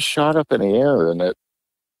 So he just shot up in the air, and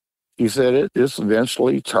he said it just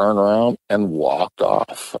eventually turned around and walked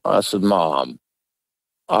off. I said, Mom,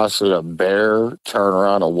 a bear turned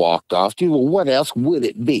around and walked off. She, well, what else would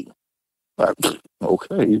it be?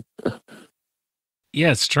 Okay.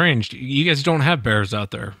 Yeah, it's strange. You guys don't have bears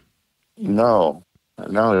out there. No,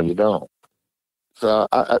 you don't. So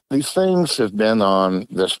these things have been on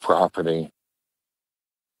this property,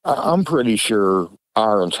 I'm pretty sure,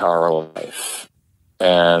 our entire life.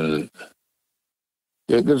 And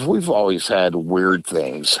because we've always had weird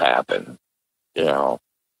things happen,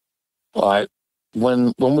 like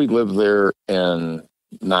when we lived there in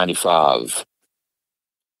 95,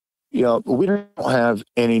 we don't have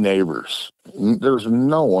any neighbors. There's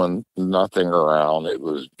no one, nothing around. It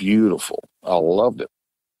was beautiful. I loved it.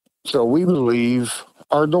 So we would leave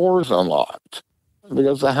our doors unlocked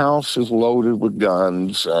because the house is loaded with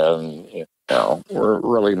guns, and we're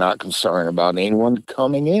really not concerned about anyone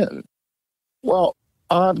coming in. Well,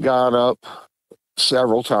 I got up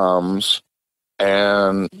several times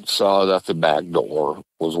and saw that the back door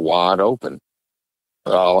was wide open.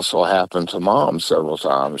 It also happened to Mom several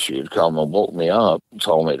times. She'd come and woke me up and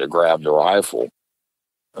told me to grab the rifle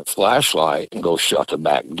and flashlight and go shut the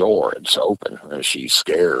back door. It's open, and she's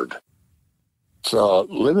scared. So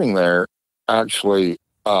living there, actually,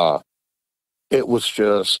 it was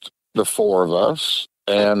just the four of us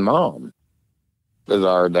and Mom, because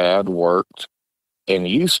our dad worked in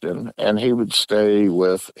Houston, and he would stay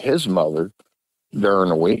with his mother during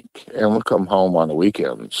the week and would come home on the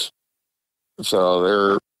weekends.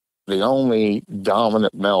 So the only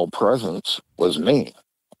dominant male presence was me,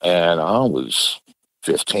 and I was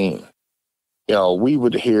 15. We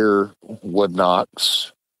would hear wood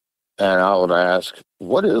knocks, and I would ask,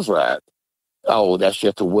 "What is that?" "Oh, that's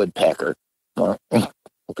just a woodpecker."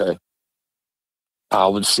 Okay. I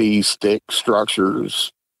would see stick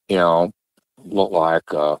structures, look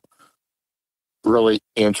like a really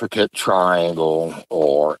intricate triangle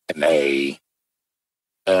or an A.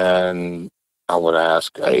 And I would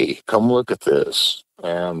ask, "Hey, come look at this."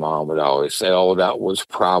 And Mom would always say, "Oh, that was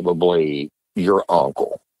probably your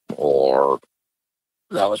uncle," or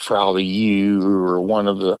 "That was probably you or one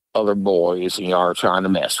of the other boys, and you are trying to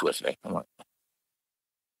mess with me." I'm like,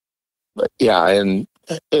 but yeah, and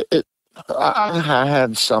I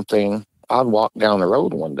had something. I'd walk down the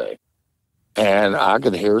road one day, and I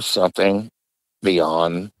could hear something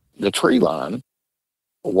beyond the tree line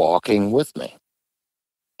walking with me.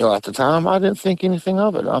 At the time, I didn't think anything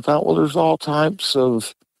of it. I thought, well, there's all types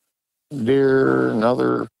of deer and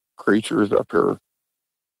other creatures up here.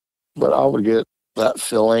 But I would get that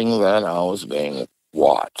feeling that I was being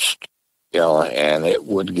watched, and it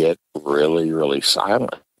would get really, really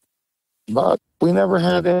silent. But we never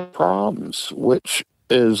had any problems, which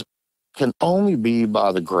can only be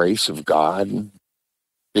by the grace of God,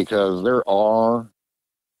 because there are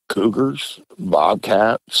cougars,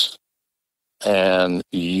 bobcats, and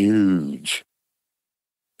huge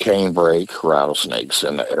canebrake rattlesnakes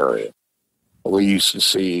in the area. We used to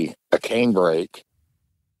see a canebrake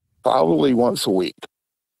probably once a week,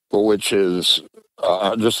 which is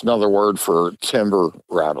just another word for timber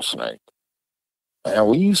rattlesnake. And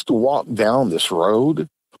we used to walk down this road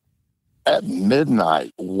at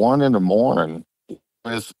midnight, 1 a.m,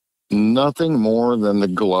 with nothing more than the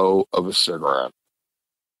glow of a cigarette.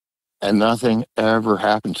 And nothing ever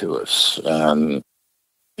happened to us. And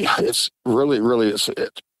it's really, really, it's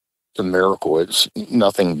a miracle. It's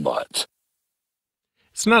nothing but.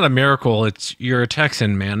 It's not a miracle. You're a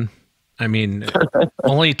Texan, man. I mean,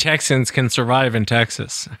 only Texans can survive in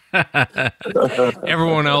Texas.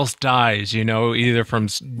 Everyone else dies, either from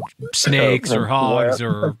snakes or hogs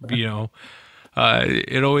or,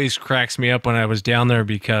 it always cracks me up when I was down there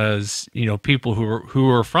because, people who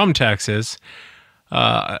are from Texas,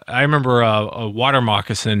 I remember a water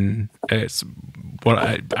moccasin. It's what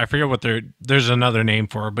I forget what there's another name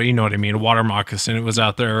for it, but you know what I mean. A water moccasin. It was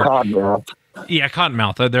out there. Cottonmouth. Yeah,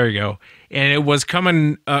 cottonmouth. There you go. And it was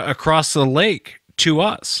coming across the lake to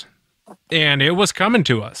us, and it was coming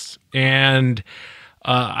to us. And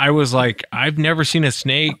I was like, I've never seen a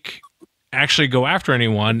snake actually go after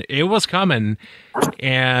anyone. It was coming,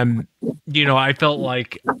 and I felt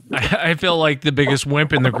like the biggest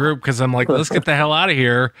wimp in the group because I'm like, let's get the hell out of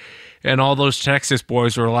here. And all those Texas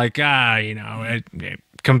boys were like, it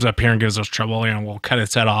comes up here and gives us trouble, we'll cut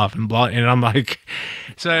its head off and blah. And I'm like,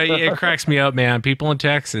 so it cracks me up, man. People in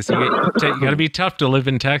Texas, you got to be tough to live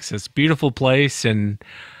in Texas. Beautiful place. And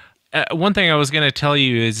one thing I was going to tell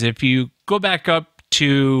you is if you go back up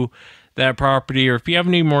to that property, or if you have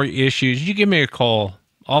any more issues, you give me a call.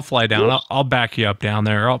 I'll fly down. Yes. I'll back you up down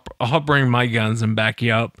there. I'll bring my guns and back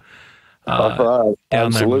you up. Right. Down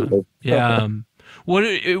Absolutely. there. Yeah. What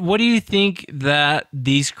do you think that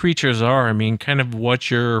these creatures are? I mean, kind of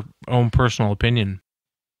what's your own personal opinion?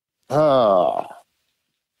 I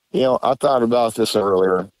thought about this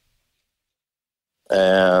earlier,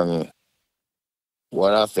 and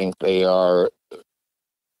what I think they are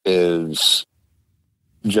is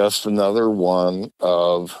just another one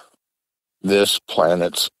of this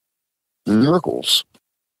planet's miracles.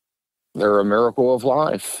 They're a miracle of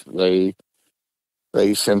life.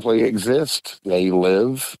 They simply exist. They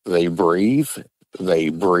live, they breathe, they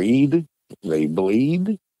breed, they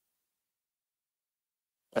bleed,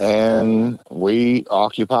 and we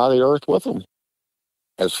occupy the earth with them.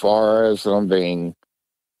 As far as them being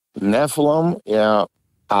Nephilim,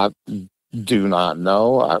 I do not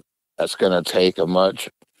know. That's going to take a much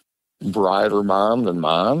brighter mind than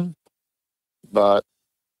mine. But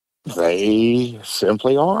They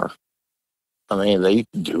simply are. I mean, they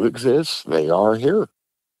do exist. They are here.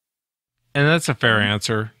 And that's a fair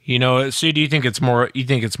answer. You know, so do you think it's more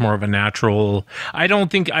of a natural? I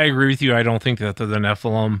agree with you. I don't think that they're the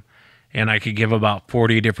Nephilim. And I could give about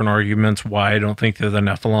 40 different arguments why I don't think they're the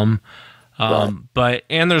Nephilim. But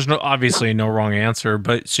there's obviously no wrong answer.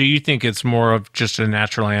 But so you think it's more of just a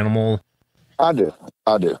natural animal? I do.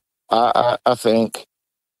 I think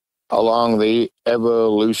along the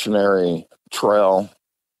evolutionary trail,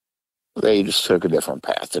 they just took a different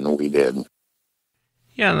path than we did.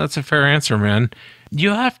 Yeah, that's a fair answer, man. You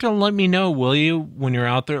have to let me know, will you, when you're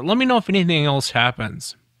out there? Let me know if anything else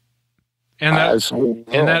happens. And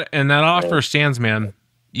that offer stands, man.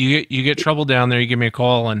 You get trouble down there, you give me a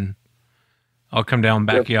call, and I'll come down and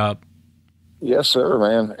back you up. Yes, sir,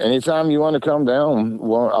 man. Anytime you want to come down,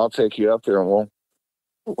 well, I'll take you up there, and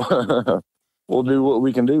we'll do what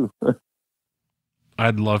we can do.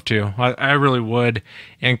 I'd love to. I really would.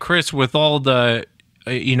 And Kris, with all the,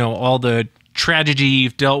 all the tragedy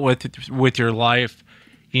you've dealt with your life,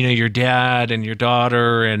 your dad and your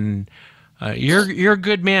daughter, and you're a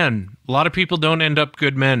good man. A lot of people don't end up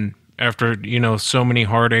good men after, so many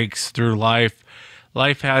heartaches through life.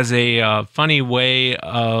 Life has a funny way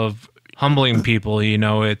of humbling people.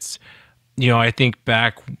 It's, I think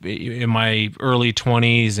back in my early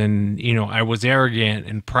 20s and, I was arrogant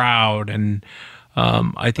and proud. And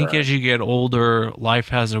I think as you get older, life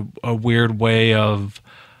has a weird way of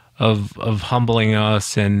humbling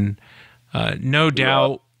us. And no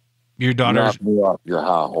doubt your daughter's knock me off your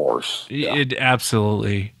high horse. It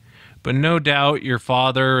absolutely. But no doubt your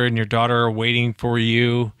father and your daughter are waiting for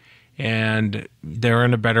you, and they're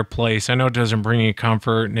in a better place. I know it doesn't bring you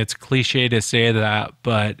comfort, and it's cliche to say that,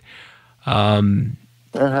 but it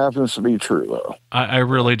happens to be true, though. I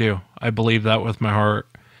really do. I believe that with my heart,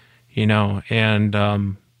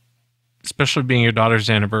 and especially being your daughter's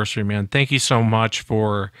anniversary, man. Thank you so much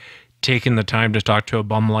for taking the time to talk to a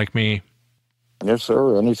bum like me. Yes,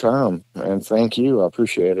 sir. Anytime. And thank you. I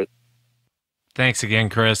appreciate it. Thanks again,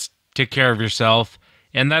 Kris. Take care of yourself.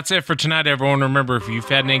 And that's it for tonight, everyone. Remember, if you've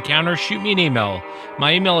had an encounter, shoot me an email.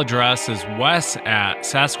 My email address is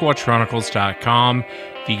wes@sasquatchchronicles.com.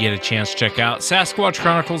 If you get a chance, check out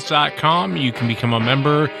sasquatchchronicles.com. You can become a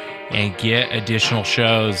member and get additional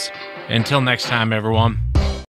shows. Until next time, everyone.